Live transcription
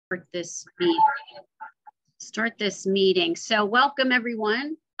start this meeting. So welcome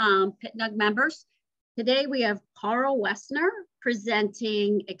everyone, PITTSBURGH members. Today we have Karl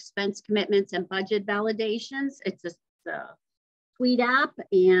presenting expense commitments and budget validations. It's a SuiteApp,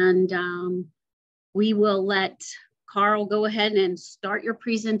 and we will let Karl go ahead and start your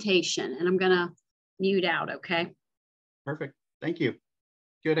presentation, and I'm gonna mute out, okay? Perfect, thank you.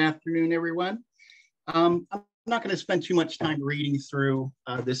 Good afternoon, everyone. I'm not going to spend too much time reading through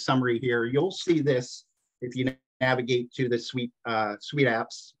this summary here. You'll see this if you navigate to the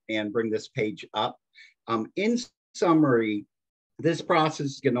SuiteApps and bring this page up. In summary, this process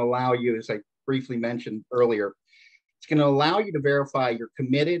is going to allow you, as I briefly mentioned earlier, it's going to allow you to verify your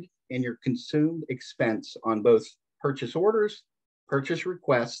committed and your consumed expense on both purchase orders, purchase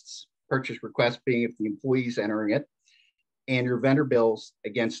requests being if the employee is entering it, and your vendor bills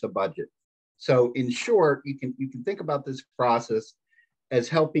against the budget. So in short, you can think about this process as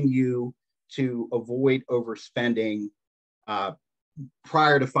helping you to avoid overspending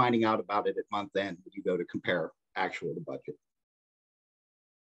prior to finding out about it at month end when you go to compare actual to budget.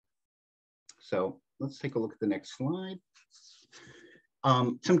 So let's take a look at the next slide.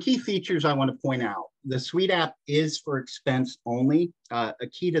 Some key features I want to point out. The SuiteApp is for expense only. A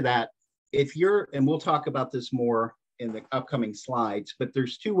key to that, and we'll talk about this more in the upcoming slides, but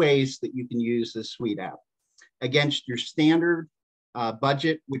there's two ways that you can use the SuiteApp. Against your standard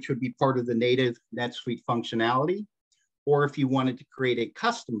budget, which would be part of the native NetSuite functionality, or if you wanted to create a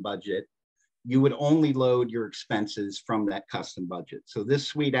custom budget, you would only load your expenses from that custom budget. So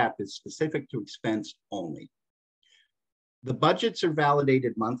this SuiteApp is specific to expense only. The budgets are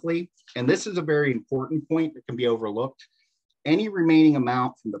validated monthly, and this is a very important point that can be overlooked. Any remaining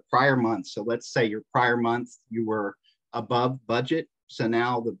amount from the prior month, so let's say your prior month, you were above budget. So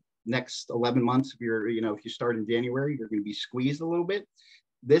now the next 11 months, if you start in January, you're going to be squeezed a little bit.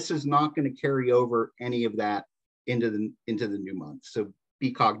 This is not going to carry over any of that into the new month. So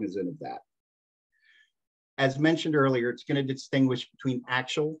be cognizant of that. As mentioned earlier, it's going to distinguish between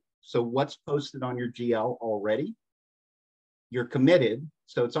actual, so what's posted on your GL already. You're committed,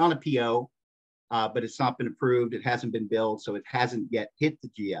 so it's on a PO, but it's not been approved. It hasn't been billed, so it hasn't yet hit the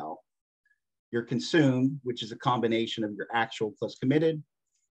GL. You're consumed, which is a combination of your actual plus committed,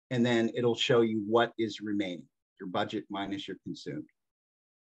 and then it'll show you what is remaining, your budget minus your consumed.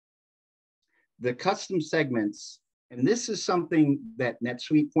 The custom segments, and this is something that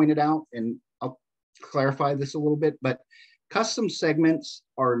NetSuite pointed out, and I'll clarify this a little bit, but custom segments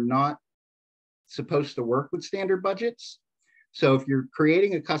are not supposed to work with standard budgets. So if you're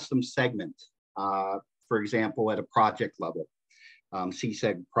creating a custom segment, for example, at a project level,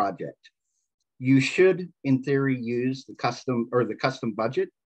 CSEG project, you should, in theory, use the custom budget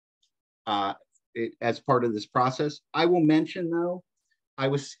as part of this process. I will mention, though, I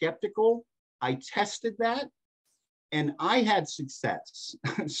was skeptical. I tested that, and I had success.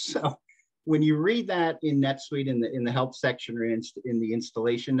 So when you read that in NetSuite in the help section or in the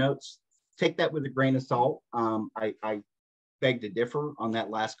installation notes, take that with a grain of salt. I beg to differ on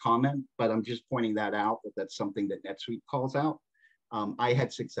that last comment, but I'm just pointing that out, that's something that NetSuite calls out. I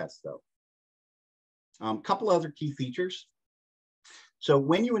had success, though. Couple other key features. So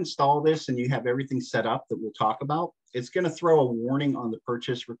when you install this and you have everything set up that we'll talk about, it's going to throw a warning on the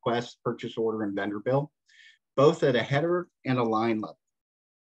purchase request, purchase order, and vendor bill, both at a header and a line level.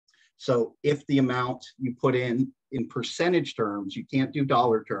 So if the amount you put in percentage terms, you can't do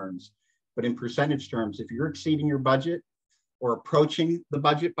dollar terms, but in percentage terms, if you're exceeding your budget or approaching the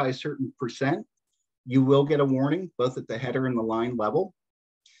budget by a certain percent, you will get a warning both at the header and the line level.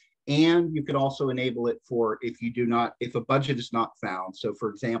 And you could also enable it for if a budget is not found. So for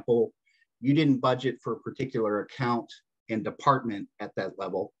example, you didn't budget for a particular account and department at that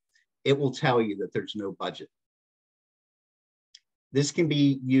level, it will tell you that there's no budget. This can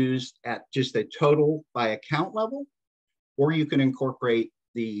be used at just a total by account level, or you can incorporate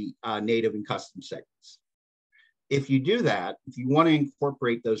the native and custom segments. If you do that, if you want to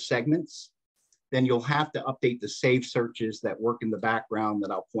incorporate those segments, then you'll have to update the save searches that work in the background that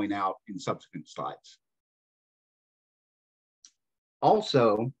I'll point out in subsequent slides.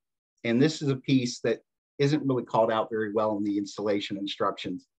 Also, and this is a piece that isn't really called out very well in the installation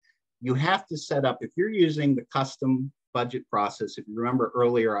instructions, you have to set up, if you're using the custom budget process, if you remember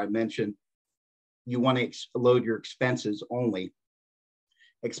earlier I mentioned you want to load your expenses only.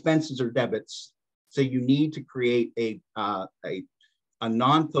 Expenses are debits, so you need to create a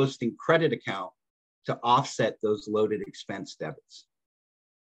non-posting credit account to offset those loaded expense debits.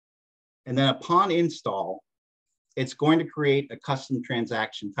 And then upon install, it's going to create a custom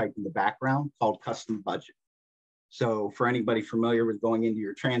transaction type in the background called custom budget. So for anybody familiar with going into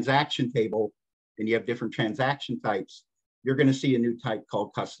your transaction table and you have different transaction types, you're going to see a new type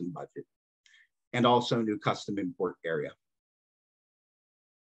called custom budget and also a new custom import area.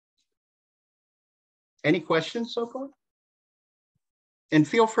 Any questions so far? And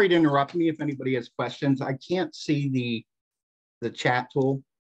feel free to interrupt me if anybody has questions. I can't see the chat tool.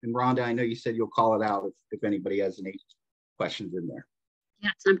 And Rhonda, I know you said you'll call it out if anybody has any questions in there.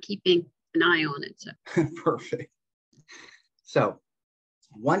 Yes, I'm keeping an eye on it. So. Perfect. So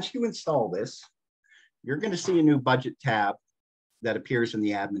once you install this, you're going to see a new budget tab that appears in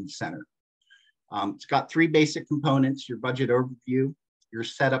the admin center. It's got three basic components: your budget overview, your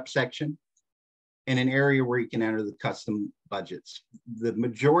setup section, and an area where you can enter the custom budgets. The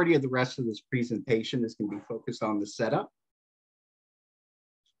majority of the rest of this presentation is going to be focused on the setup.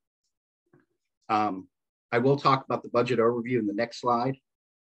 I will talk about the budget overview in the next slide.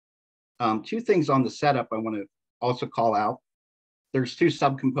 Two things on the setup I want to also call out. There's two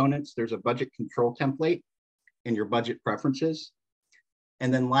subcomponents. There's a budget control template and your budget preferences.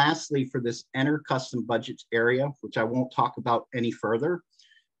 And then lastly, for this enter custom budgets area, which I won't talk about any further,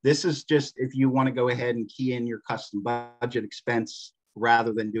 this is just if you want to go ahead and key in your custom budget expense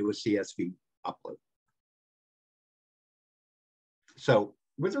rather than do a CSV upload. So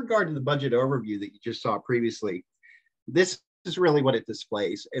with regard to the budget overview that you just saw previously, this is really what it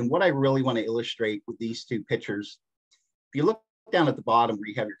displays. And what I really want to illustrate with these two pictures, if you look down at the bottom where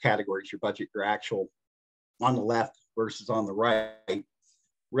you have your categories, your budget, your actual on the left versus on the right,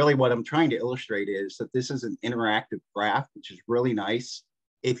 really what I'm trying to illustrate is that this is an interactive graph, which is really nice.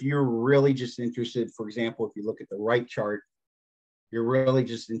 If you're really just interested, for example, if you look at the right chart, you're really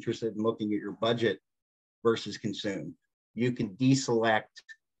just interested in looking at your budget versus consume. You can deselect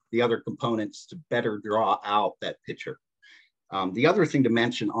the other components to better draw out that picture. The other thing to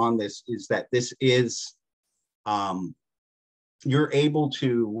mention on this is that this is, you're able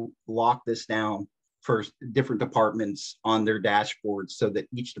to lock this down for different departments on their dashboards so that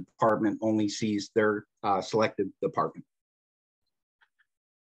each department only sees their selected department.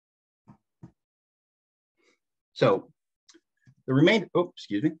 So the remainder,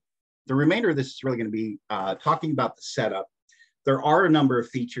 the remainder of this is really going to be talking about the setup. There are a number of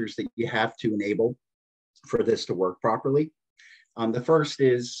features that you have to enable for this to work properly. The first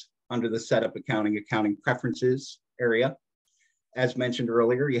is under the setup accounting preferences area. As mentioned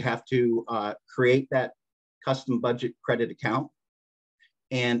earlier, you have to create that custom budget credit account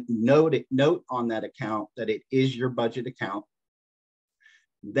and note on that account that it is your budget account.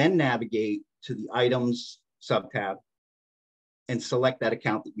 Then navigate to the items subtab and select that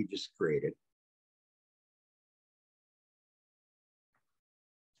account that you just created.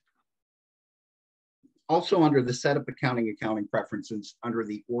 Also under the setup accounting preferences, under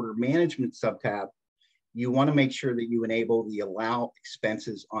the order management subtab, you want to make sure that you enable the allow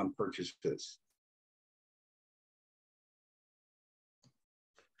expenses on purchases.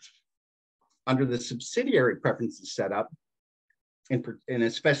 Under the subsidiary preferences setup, and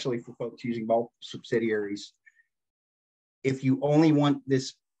especially for folks using multiple subsidiaries, if you only want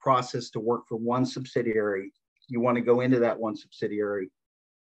this process to work for one subsidiary, you want to go into that one subsidiary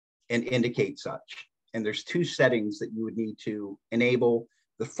and indicate such. And there's two settings that you would need to enable.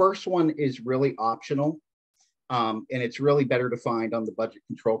 The first one is really optional, and it's really better defined on the budget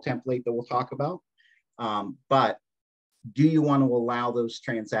control template that we'll talk about. But do you want to allow those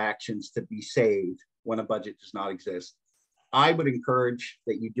transactions to be saved when a budget does not exist? I would encourage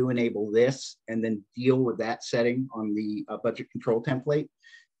that you do enable this and then deal with that setting on the budget control template.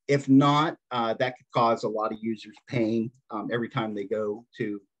 If not, that could cause a lot of users pain every time they go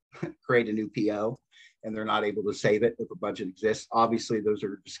to create a new PO and they're not able to save it if a budget exists. Obviously, those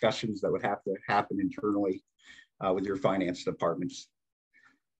are discussions that would have to happen internally with your finance departments.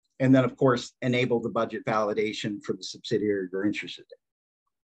 And then, of course, enable the budget validation for the subsidiary you're interested in.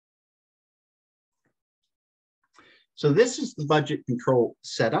 So this is the budget control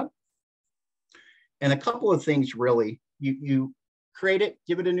setup. And a couple of things really, you create it,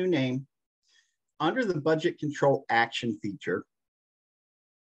 give it a new name. Under the budget control action feature,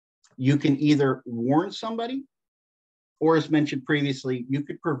 you can either warn somebody, or as mentioned previously, you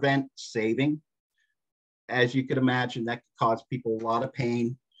could prevent saving. As you could imagine, that could cause people a lot of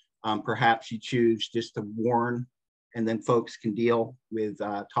pain. Perhaps you choose just to warn, and then folks can deal with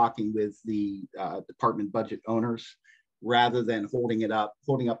talking with the department budget owners rather than holding up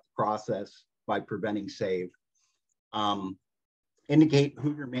the process by preventing save. Indicate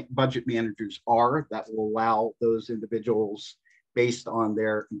who your budget managers are. That will allow those individuals, based on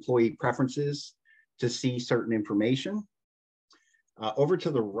their employee preferences, to see certain information. Over to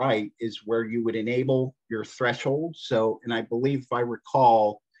the right is where you would enable your threshold. So, and I believe if I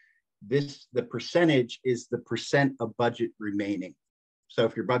recall, the percentage is the percent of budget remaining. So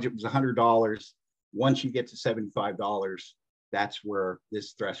if your budget was $100, once you get to $75, that's where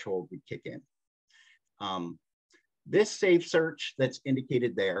this threshold would kick in. This save search that's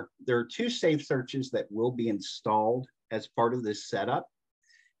indicated there are two save searches that will be installed as part of this setup.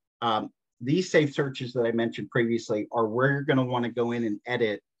 These save searches that I mentioned previously are where you're going to want to go in and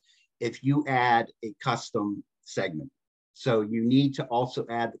edit if you add a custom segment. So you need to also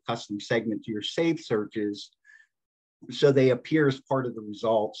add the custom segment to your save searches so they appear as part of the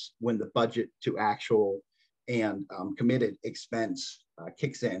results when the budget to actual and committed expense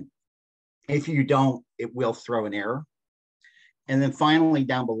kicks in. If you don't, it will throw an error. And then finally,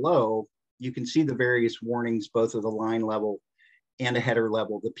 down below, you can see the various warnings, both at the line level and a header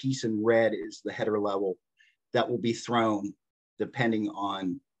level. The piece in red is the header level that will be thrown depending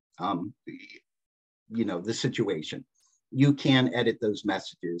on the situation. You can edit those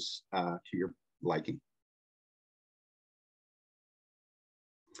messages to your liking.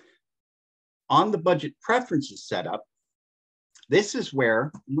 On the budget preferences setup, this is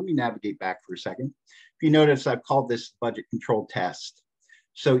where, let me navigate back for a second. If you notice, I've called this budget control test.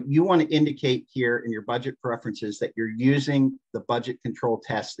 So you want to indicate here in your budget preferences that you're using the budget control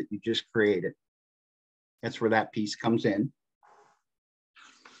test that you just created. That's where that piece comes in.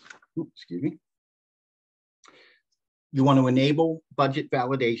 Oops, excuse me. You want to enable budget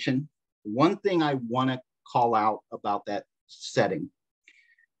validation. One thing I want to call out about that setting.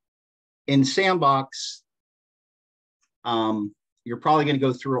 In Sandbox, you're probably going to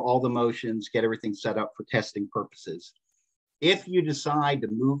go through all the motions, get everything set up for testing purposes. If you decide to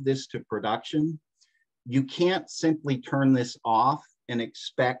move this to production, you can't simply turn this off and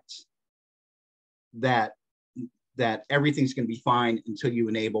expect that everything's going to be fine until you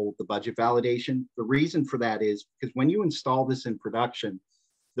enable the budget validation. The reason for that is because when you install this in production,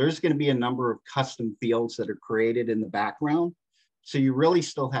 there's going to be a number of custom fields that are created in the background. So you really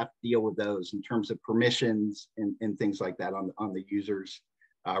still have to deal with those in terms of permissions and things like that on the user's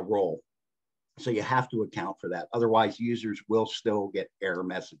role. So you have to account for that. Otherwise, users will still get error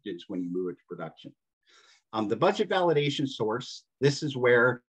messages when you move it to production. The budget validation source, this is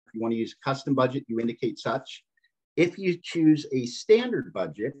where if you want to use a custom budget, you indicate such. If you choose a standard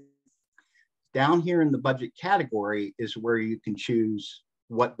budget, down here in the budget category is where you can choose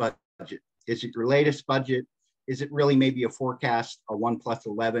what budget. Is it your latest budget? Is it really maybe a forecast, a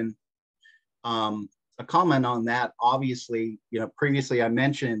 1+11? A comment on that, obviously, previously I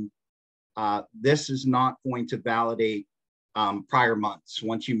mentioned this is not going to validate prior months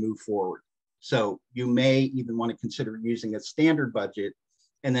once you move forward. So you may even want to consider using a standard budget,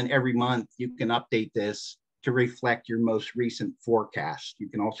 and then every month you can update this to reflect your most recent forecast. You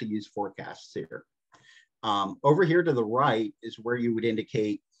can also use forecasts here. Over here to the right is where you would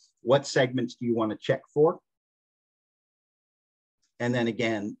indicate what segments do you want to check for. And then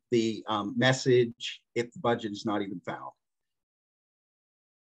again, the message if the budget is not even found.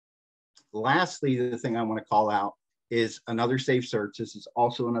 Lastly, the thing I want to call out is another save search. This is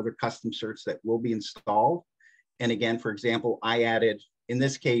also another custom search that will be installed. And again, for example, I added, in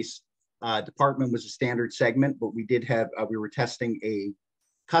this case, department was a standard segment, but we did have, we were testing a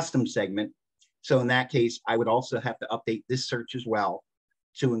custom segment. So in that case, I would also have to update this search as well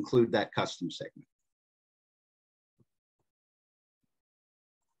to include that custom segment.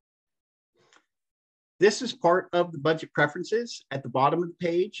 This is part of the budget preferences. At the bottom of the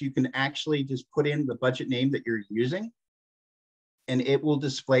page, you can actually just put in the budget name that you're using, and it will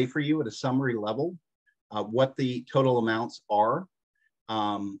display for you at a summary level what the total amounts are.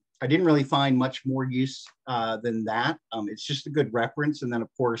 I didn't really find much more use than that. It's just a good reference. And then, of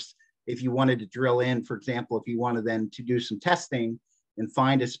course, if you wanted to drill in, for example, if you wanted then to do some testing and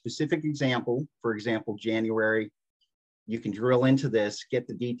find a specific example, for example, January, you can drill into this, get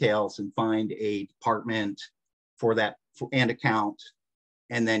the details, and find a department for that and account,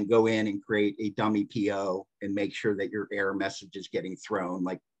 and then go in and create a dummy PO and make sure that your error message is getting thrown,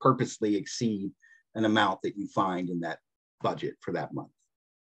 like purposely exceed an amount that you find in that budget for that month.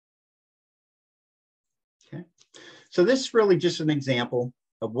 Okay, so this is really just an example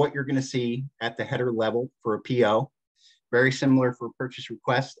of what you're going to see at the header level for a PO. Very similar for a purchase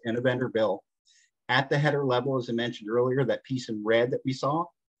request and a vendor bill. At the header level, as I mentioned earlier, that piece in red that we saw,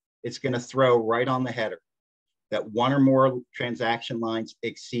 it's going to throw right on the header that one or more transaction lines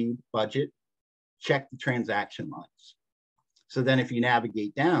exceed budget. Check the transaction lines. So then if you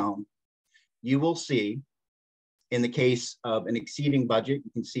navigate down, you will see in the case of an exceeding budget,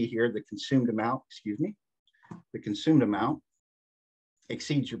 you can see here the consumed amount, the consumed amount.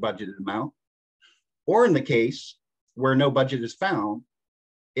 exceeds your budgeted amount, or in the case where no budget is found,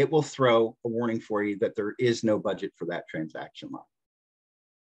 it will throw a warning for you that there is no budget for that transaction line.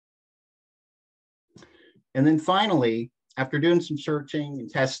 And then finally, after doing some searching and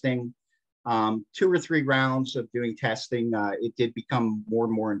testing, 2 or 3 rounds of doing testing, it did become more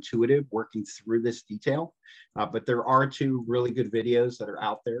and more intuitive working through this detail. But there are 2 really good videos that are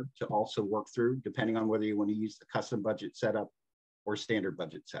out there to also work through, depending on whether you want to use the custom budget setup or standard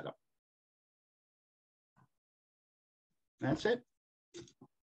budget setup. That's it.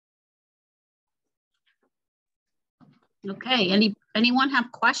 Okay, anyone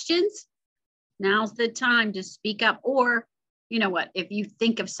have questions? Now's the time to speak up, or you know what, if you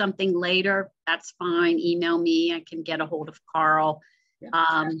think of something later, that's fine. Email me, I can get a hold of Karl.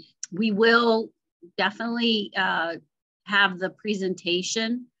 Yeah. We will definitely have the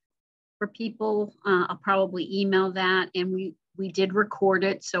presentation for people. I'll probably email that, and we did record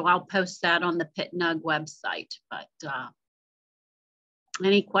it, so I'll post that on the PITTSBURGH website. But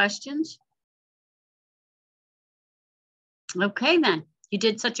any questions? Okay, then. You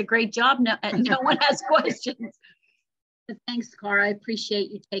did such a great job. No one has questions. But thanks, Karl. I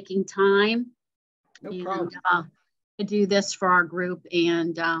appreciate you taking time to do this for our group.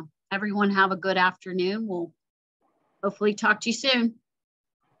 And everyone have a good afternoon. We'll hopefully talk to you soon.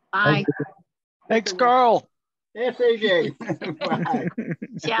 Bye. Thanks, Karl. Yes, AJ. Bye.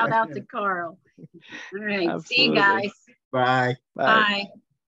 Shout out to Karl. All right. Absolutely. See you guys. Bye. Bye.